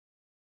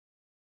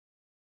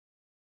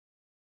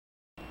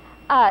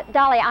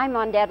Dolly, I'm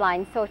on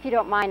deadline, so if you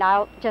don't mind,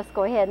 I'll just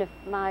go ahead if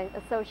my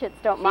associates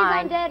don't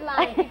mind. She's on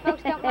deadline. If you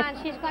folks don't mind,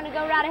 she's going to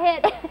go right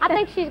ahead. I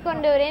think she's going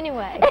to do it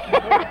anyway.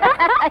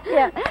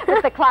 Yeah,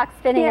 with the clock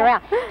spinning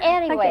around.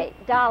 Anyway, Okay.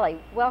 Dolly,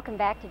 welcome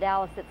back to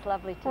Dallas. It's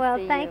lovely to see you.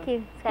 Well, thank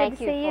you. It's good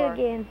to see you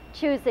again.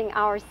 Choosing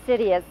our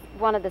city as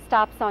one of the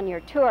stops on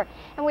your tour.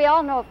 And we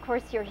all know, of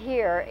course, you're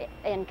here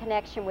in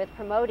connection with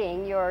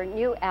promoting your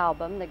new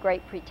album, The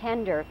Great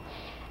Pretender.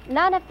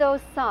 None of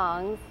those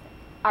songs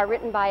are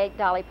written by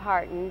Dolly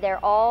Parton.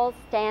 They're all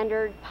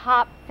standard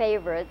pop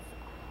favorites,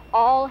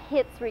 all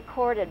hits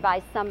recorded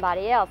by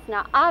somebody else.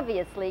 Now,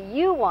 obviously,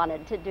 you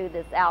wanted to do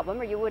this album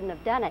or you wouldn't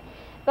have done it.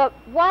 But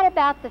what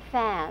about the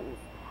fans?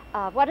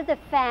 What do the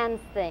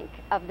fans think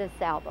of this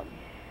album?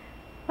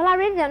 Well, I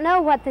really don't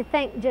know what to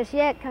think just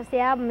yet because the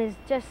album is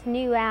just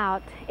new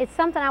out. It's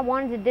something I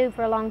wanted to do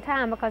for a long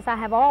time because I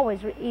have always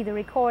either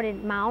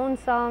recorded my own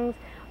songs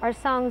or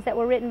songs that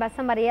were written by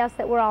somebody else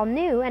that were all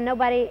new, and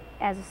nobody,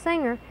 as a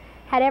singer,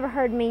 had ever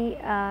heard me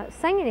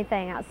sing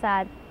anything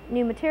outside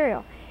new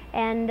material.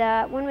 And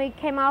when we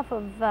came off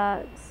of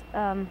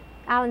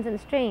Islands in the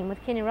Stream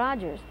with Kenny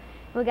Rogers,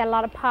 we got a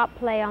lot of pop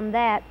play on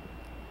that.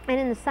 And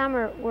in the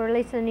summer, we're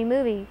releasing a new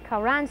movie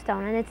called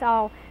Rhinestone, and it's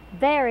all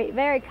very,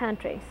 very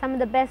country. Some of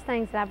the best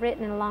things that I've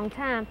written in a long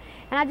time.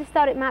 And I just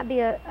thought it might be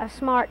a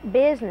smart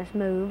business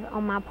move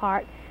on my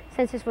part,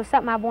 since this was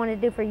something I've wanted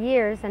to do for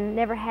years and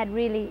never had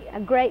really a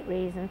great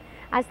reason.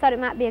 I just thought it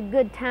might be a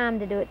good time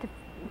to do it,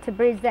 to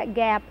bridge that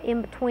gap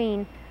in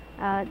between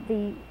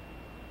the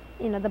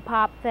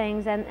pop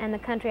things and the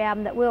country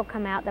album that will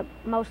come out, that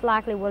most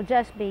likely will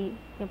just be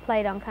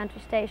played on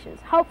country stations.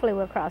 Hopefully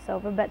we'll cross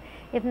over, but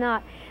if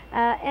not.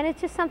 And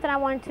it's just something I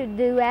wanted to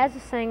do as a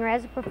singer,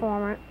 as a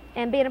performer,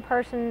 and being a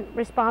person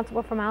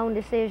responsible for my own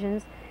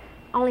decisions.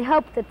 Only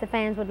hope that the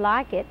fans would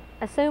like it,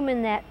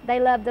 assuming that they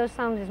loved those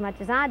songs as much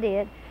as I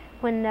did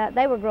when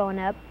they were growing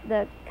up,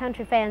 the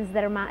country fans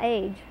that are my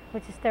age,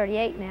 which is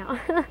 38 now.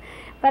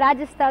 But I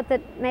just thought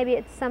that maybe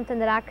it's something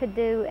that I could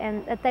do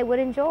and that they would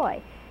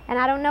enjoy. And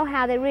I don't know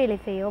how they really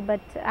feel,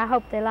 but I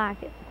hope they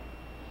like it.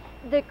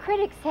 The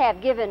critics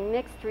have given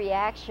mixed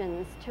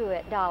reactions to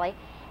it, Dolly.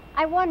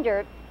 I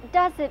wonder,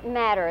 does it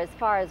matter as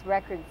far as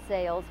record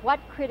sales, what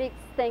critics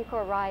think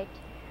or write?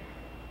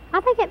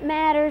 I think it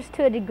matters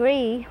to a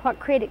degree what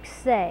critics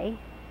say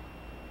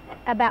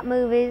about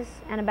movies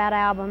and about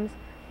albums.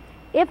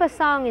 If a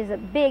song is a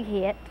big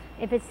hit,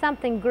 if it's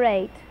something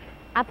great,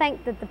 I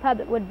think that the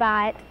public would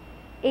buy it,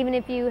 even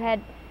if you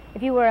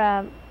were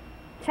a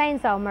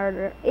chainsaw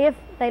murderer, if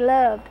they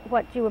loved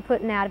what you were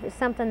putting out, if it's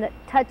something that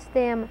touched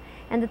them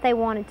and that they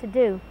wanted to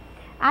do.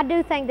 I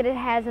do think that it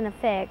has an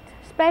effect,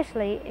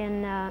 especially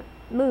in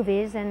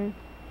movies, and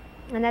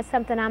that's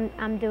something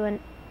I'm doing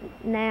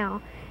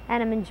now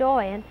and I'm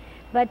enjoying.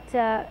 But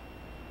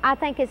I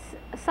think it's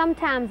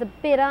sometimes a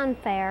bit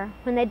unfair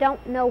when they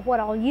don't know what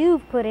all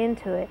you've put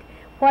into it,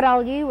 what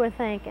all you were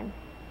thinking,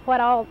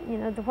 what all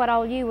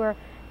you were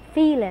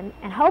feeling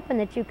and hoping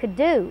that you could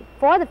do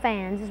for the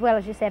fans as well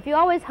as yourself. You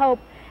always hope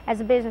as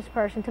a business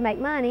person to make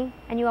money,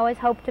 and you always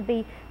hope to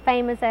be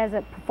famous as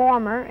a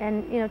performer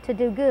and to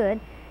do good,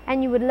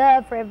 and you would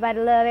love for everybody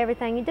to love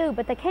everything you do,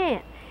 but they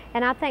can't.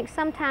 And I think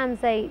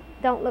sometimes they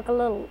don't look a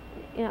little,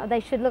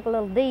 they should look a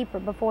little deeper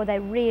before they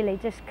really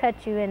just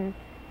cut you in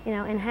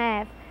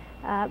half.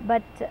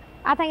 But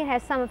I think it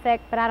has some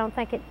effect, but I don't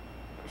think it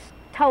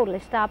totally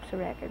stops a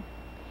record.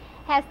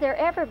 Has there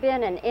ever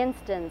been an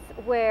instance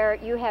where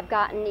you have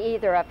gotten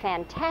either a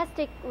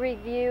fantastic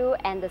review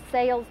and the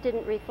sales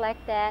didn't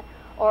reflect that,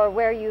 or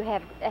where you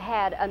have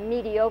had a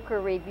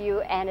mediocre review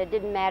and it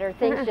didn't matter,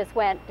 things just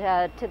went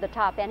to the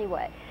top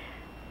anyway?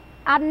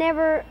 I've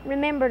never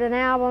remembered an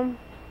album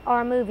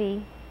or a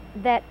movie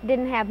that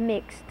didn't have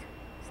mixed.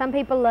 Some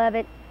people love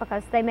it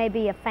because they may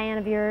be a fan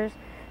of yours.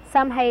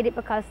 Some hate it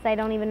because they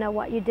don't even know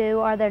what you do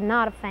or they're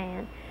not a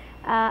fan.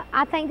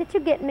 I think that you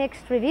get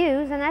mixed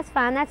reviews, and that's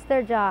fine. That's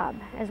their job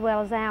as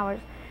well as ours.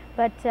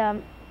 But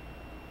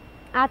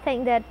I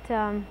think that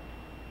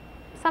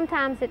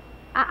sometimes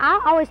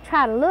I always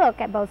try to look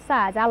at both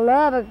sides. I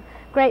love a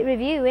great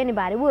review.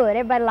 Anybody would.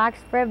 Everybody likes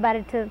for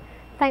everybody to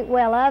think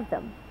well of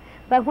them.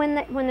 But when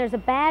there's a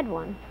bad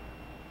one,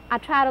 I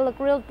try to look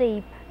real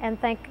deep and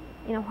think,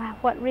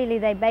 what really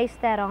they base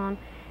that on.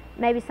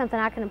 Maybe something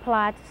I can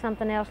apply to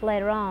something else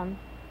later on.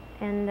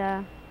 And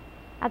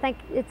I think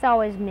it's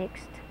always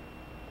mixed.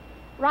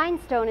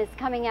 Rhinestone is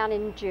coming out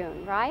in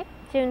June, right?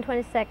 June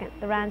 22nd,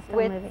 the Rhinestone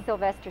movie. With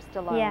Sylvester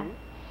Stallone. Yeah.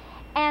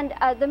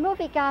 And the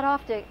movie got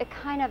off to a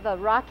kind of a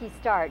rocky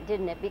start,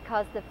 didn't it?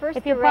 Because the first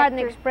If you pardon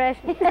the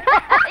expression. Yes.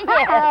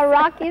 A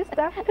rocky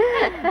start.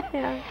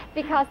 Yeah.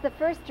 Because the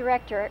first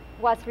director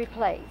was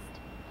replaced.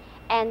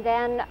 And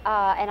then,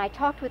 and I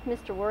talked with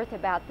Mr. Worth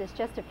about this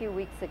just a few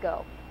weeks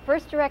ago.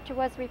 First director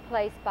was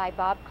replaced by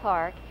Bob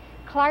Clark.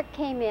 Clark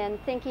came in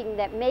thinking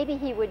that maybe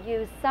he would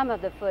use some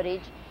of the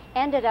footage,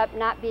 ended up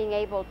not being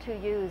able to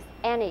use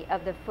any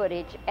of the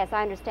footage, as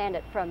I understand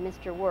it from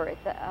Mr. Worth,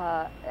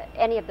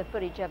 any of the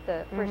footage of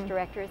the first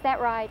director. Is that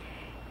right?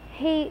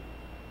 He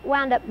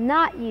wound up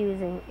not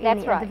using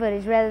any right. of the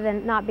footage rather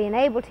than not being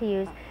able to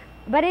use.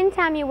 But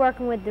anytime you're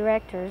working with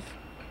directors,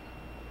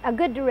 a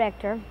good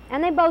director,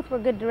 and they both were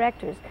good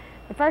directors.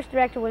 The first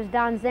director was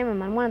Don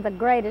Zimmerman, one of the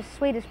greatest,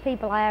 sweetest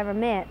people I ever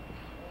met.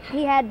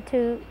 He had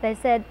to, they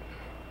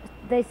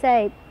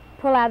say,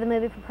 pull out of the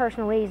movie for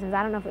personal reasons.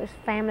 I don't know if it was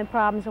family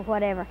problems or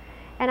whatever.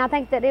 And I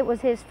think that it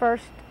was his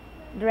first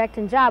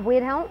directing job.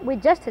 We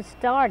just had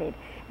started,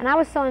 and I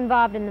was so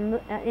involved in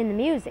the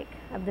music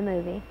of the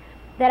movie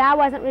that I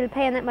wasn't really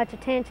paying that much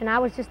attention. I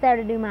was just there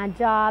to do my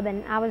job,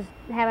 and I was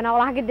having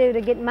all I could do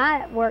to get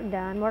my work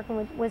done,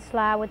 working with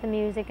Sly, with the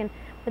music, and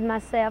with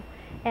myself,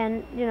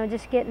 and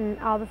just getting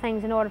all the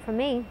things in order for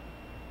me.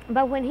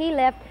 But when he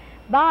left,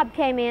 Bob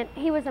came in.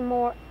 He was a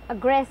more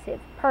aggressive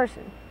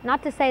person.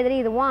 Not to say that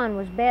either one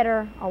was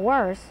better or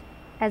worse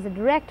as a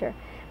director,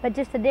 but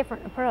just a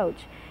different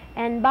approach.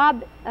 And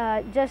Bob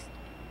just,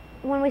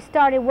 when we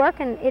started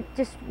working, it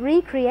just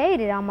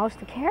recreated almost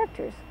the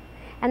characters.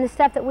 And the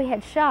stuff that we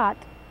had shot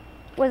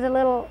was a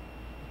little,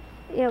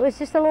 it was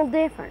just a little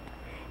different.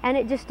 And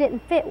it just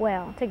didn't fit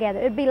well together.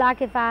 It'd be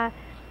like if I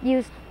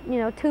used,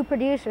 two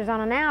producers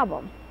on an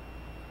album.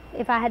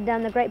 If I had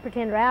done the Great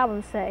Pretender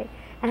album, say,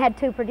 and had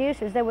two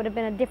producers, there would have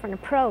been a different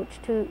approach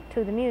to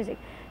the music.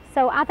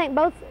 So I think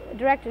both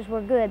directors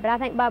were good, but I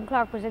think Bob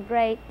Clark was a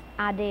great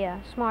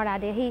idea, smart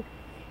idea.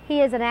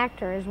 He is an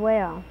actor as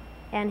well,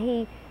 and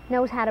he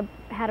knows how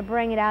to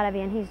bring it out of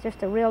you, and he's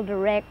just a real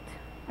direct,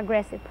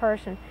 aggressive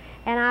person.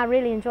 And I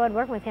really enjoyed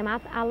working with him.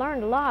 I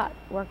learned a lot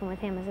working with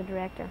him as a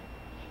director.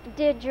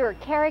 Did your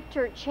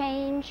character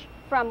change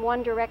from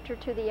one director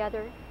to the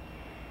other?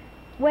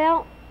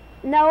 Well,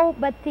 no,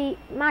 but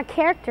my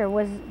character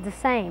was the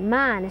same,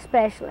 mine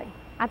especially.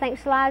 I think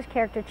Sly's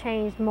character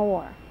changed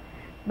more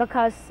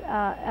because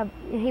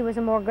he was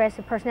a more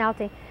aggressive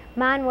personality.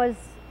 Mine was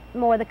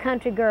more the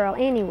country girl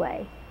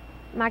anyway.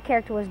 My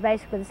character was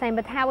basically the same,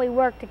 but how we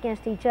worked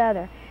against each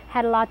other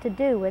had a lot to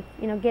do with,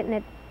 getting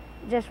it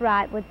just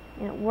right with,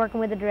 working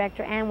with the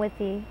director and with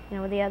the,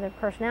 with the other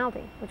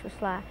personality, which was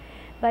Sly.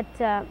 But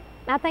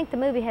I think the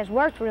movie has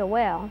worked real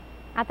well.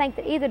 I think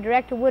that either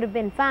director would have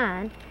been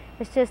fine.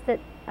 It's just that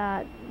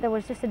there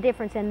was just a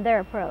difference in their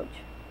approach.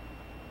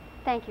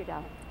 Thank you,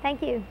 Dolly.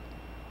 Thank you.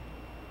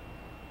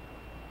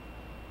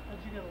 How'd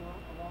you get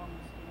along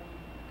with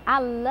Sly? I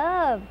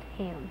loved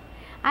him.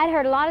 I'd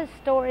heard a lot of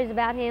stories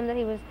about him, that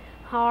he was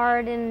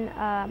hard and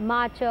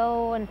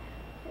macho and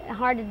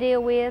hard to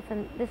deal with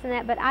and this and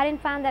that, but I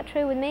didn't find that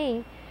true with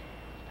me.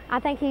 I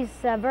think he's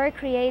a very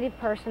creative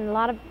person, a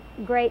lot of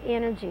great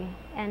energy,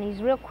 and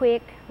he's real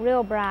quick,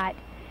 real bright,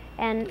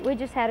 and we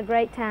just had a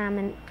great time.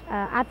 And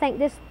I think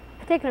this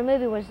particular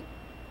movie was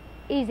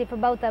easy for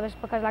both of us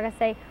because, like I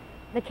say,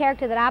 the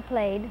character that I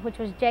played, which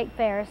was Jake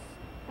Ferris,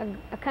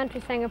 a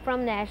country singer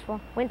from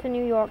Nashville, went to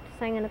New York to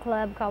sing in a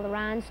club called the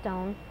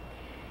Rhinestone,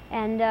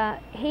 and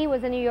he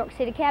was a New York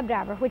City cab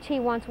driver, which he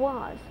once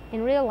was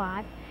in real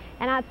life.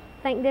 And I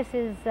think this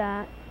is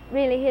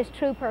really his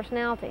true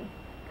personality,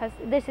 because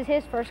this is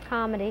his first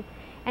comedy,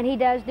 and he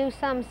does do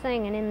some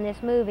singing in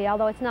this movie,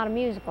 although it's not a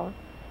musical.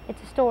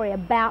 It's a story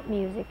about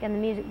music and the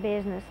music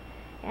business.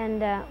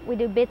 And we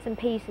do bits and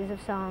pieces of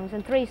songs,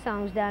 and 3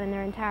 songs done in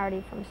their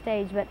entirety from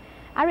stage. But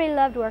I really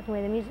loved working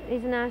with him.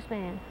 He's a nice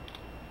man.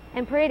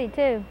 And pretty,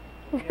 too.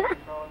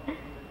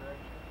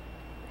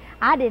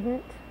 I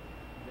didn't.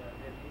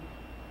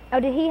 Oh,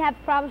 did he have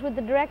problems with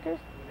the directors?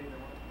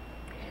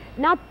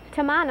 Not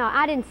to my knowledge.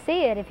 I didn't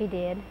see it if he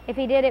did. If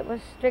he did, it was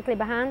strictly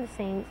behind the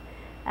scenes.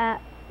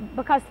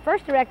 Because the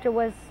first director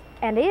was,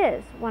 and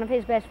is, one of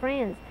his best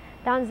friends.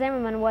 Don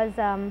Zimmerman was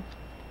an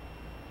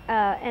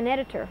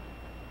editor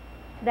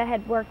that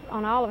had worked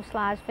on all of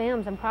Sly's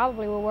films and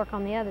probably will work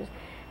on the others.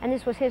 And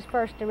this was his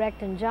first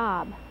directing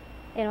job,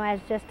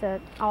 as just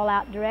an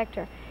all-out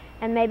director.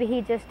 And maybe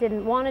he just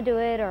didn't want to do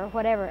it or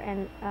whatever,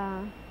 and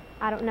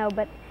I don't know,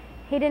 but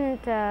he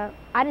didn't,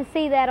 I didn't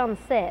see that on the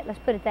set, let's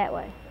put it that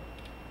way.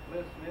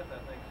 Liz Smith, I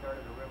think,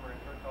 started a rumor in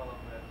her column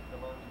that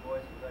Stallone's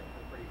voice was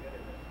actually pretty good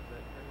in this. Is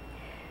that true?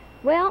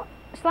 Well,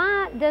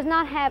 Sly does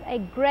not have a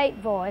great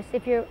voice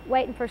if you're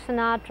waiting for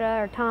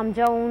Sinatra or Tom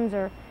Jones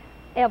or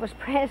Elvis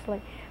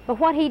Presley. But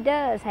what he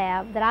does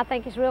have that I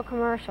think is real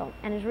commercial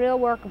and is real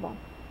workable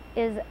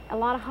is a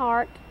lot of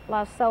heart, a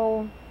lot of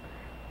soul,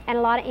 and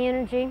a lot of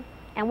energy.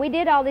 And we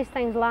did all these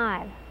things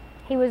live.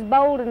 He was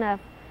bold enough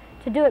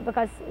to do it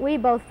because we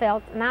both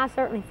felt, and I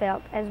certainly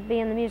felt as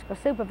being the musical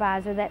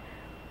supervisor, that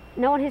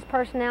knowing his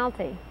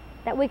personality,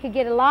 that we could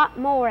get a lot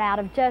more out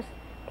of just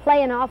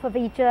playing off of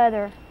each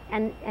other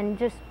and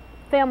just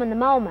filming the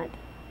moment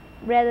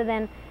rather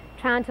than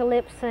trying to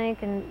lip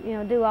sync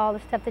and do all the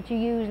stuff that you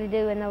usually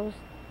do in those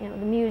the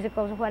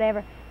musicals or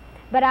whatever.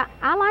 But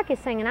I like his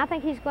singing. I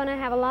think he's going to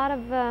have a lot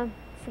of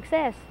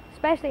success,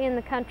 especially in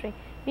the country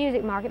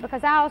music market,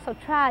 because I also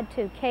tried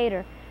to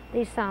cater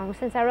these songs,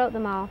 since I wrote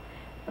them all,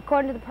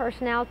 according to the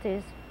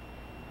personalities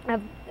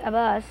of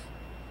us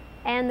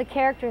and the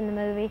character in the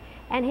movie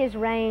and his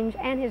range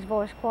and his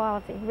voice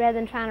quality, rather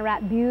than trying to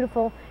write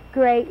beautiful,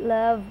 great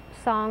love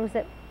songs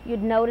that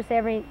you'd notice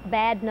every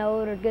bad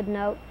note or good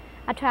note.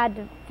 I tried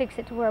to fix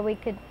it to where we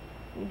could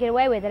get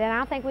away with it, and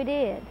I think we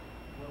did.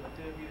 Will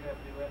the two of you have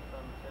duets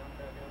on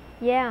the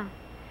soundtrack? Yeah.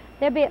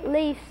 There'll be at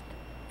least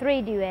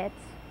 3 duets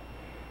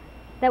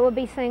that will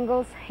be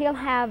singles. He'll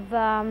have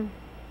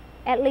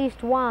at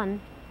least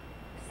 1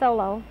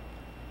 solo.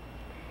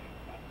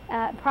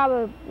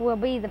 Probably will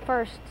be the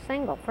first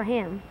single for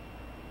him,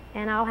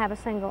 and I'll have a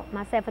single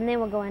myself, and then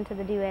we'll go into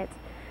the duets.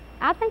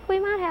 I think we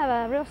might have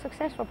a real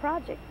successful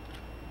project.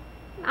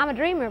 I'm a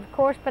dreamer, of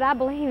course, but I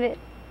believe it,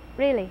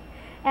 really.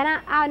 And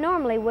I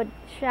normally would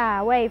shy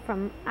away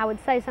from, I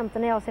would say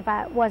something else if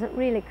I wasn't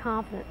really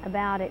confident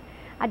about it.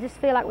 I just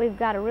feel like we've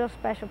got a real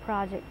special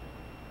project.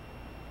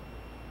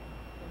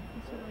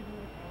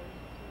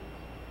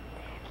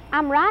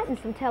 I'm writing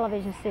some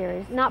television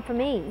series, not for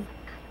me,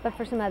 but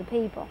for some other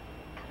people.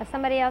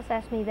 Somebody else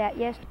asked me that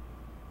yesterday.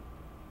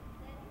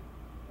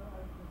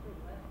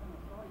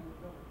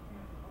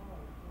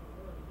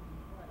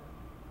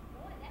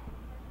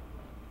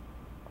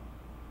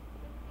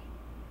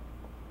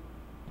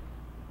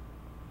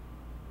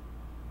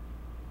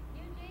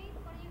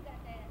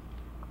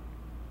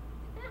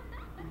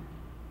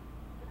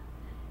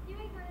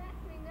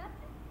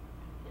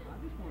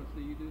 So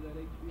you do that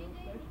HBO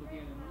special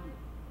again in London.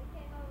 We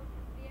came over to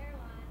the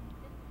airline just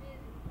to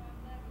visit, so I'm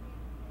glad we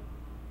did today.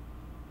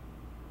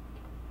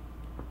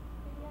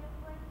 Any other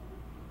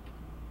questions?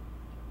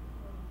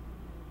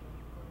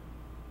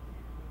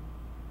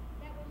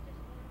 That was just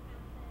one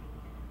time thing,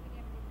 and we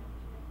never did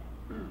mention it. That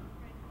was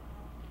Frank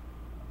Hall.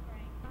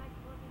 Frank. Mike,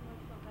 working with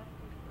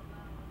Sylvester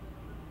Stallone was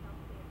a really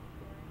healthy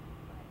experience.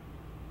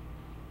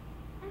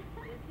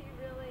 Is he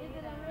really? Is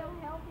it a real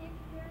healthy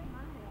experience?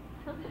 My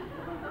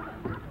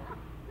health.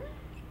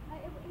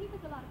 He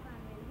was a lot of fun,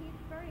 really. He's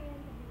very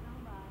into his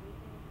own body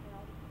and his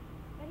health,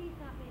 but he's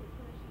not very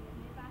pushy. I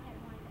mean, if I had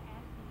wanted to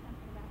ask him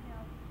something about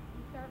health, he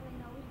certainly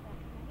knows that.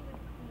 Now, he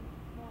would be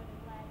more than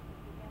glad to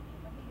do that,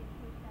 but he didn't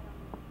push that on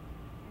me.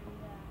 And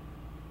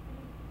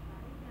he's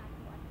not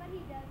too much. But he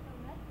does so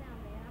much down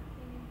there. I've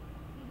seen him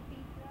eat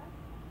pizza.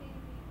 I've seen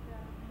him eat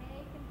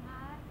egg and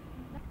pie.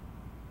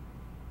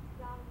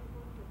 John was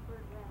working with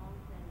Burt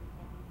Reynolds and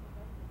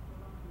Sylvester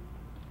Stallone,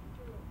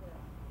 two of the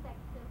sex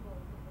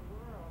symbols of the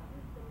world.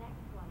 Who's the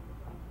next one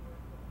you're going to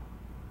work with?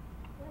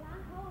 Well,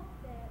 I hope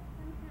that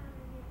sometime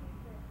in the near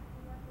future I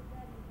can work with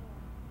Buddy more.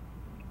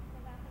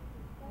 Because I think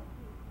he's so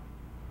cute.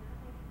 And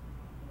I think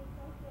he is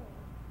so cool.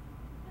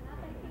 And I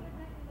think he would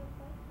make me look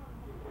so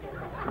calm.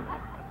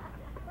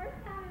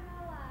 First time in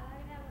my life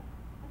I have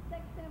a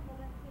sex symbol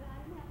that I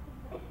didn't have to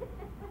do.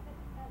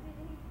 I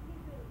mean, he's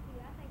really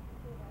cute. I think the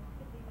two of us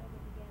could be really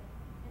good together.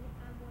 And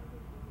I'm one of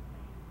his biggest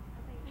fans.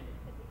 I think he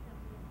could be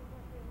something that could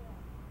work real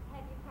well.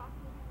 Have you talked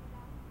to him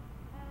about it?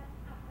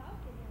 I've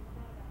talked to him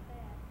about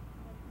that,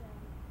 but if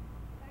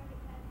I can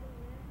get past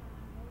doing that,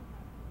 I'm more than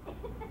happy.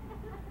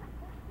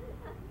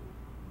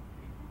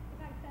 If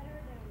I can set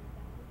her down.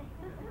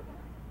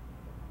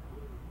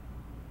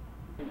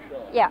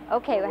 Yeah,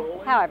 okay,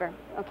 however,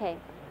 okay.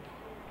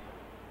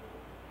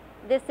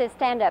 This is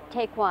Stand Up,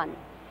 Take 1.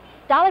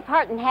 Dolly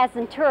Parton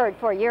hasn't toured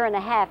for a year and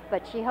a half,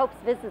 but she hopes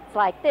visits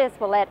like this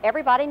will let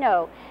everybody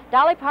know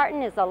Dolly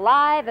Parton is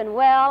alive and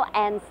well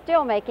and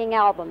still making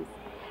albums.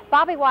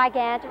 Bobbie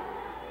Wygant,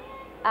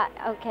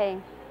 okay.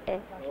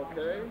 Okay,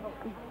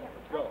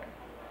 go.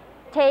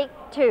 Take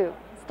 2.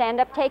 Stand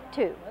Up, Take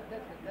 2.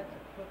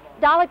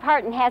 Dolly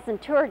Parton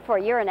hasn't toured for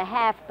a year and a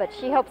half, but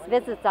she hopes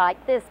visits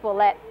like this will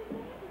let...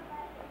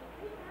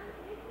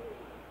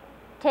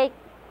 Take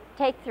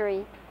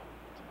 3.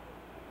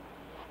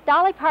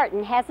 Dolly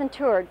Parton hasn't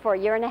toured for a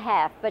year and a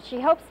half, but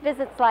she hopes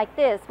visits like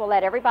this will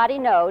let everybody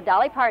know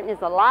Dolly Parton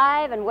is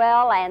alive and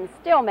well and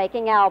still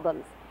making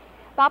albums.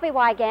 Bobbie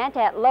Wygant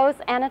at Los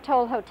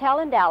Anatole Hotel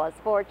in Dallas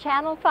for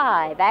Channel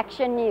 5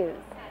 Action News.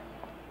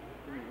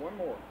 One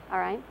more. All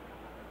right.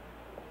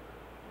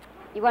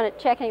 You want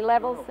to check any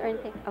levels or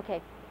anything?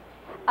 Okay.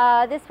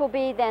 This will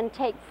be then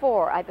Take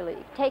 4, I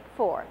believe. Take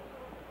 4.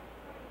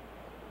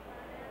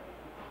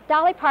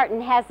 Dolly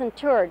Parton hasn't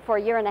toured for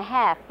a year and a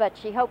half, but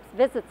she hopes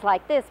visits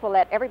like this will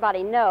let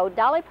everybody know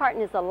Dolly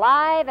Parton is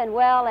alive and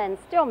well and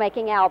still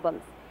making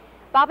albums.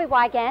 Bobbie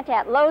Wygant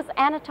at Los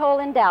Anatole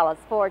in Dallas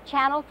for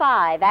Channel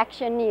 5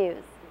 Action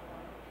News.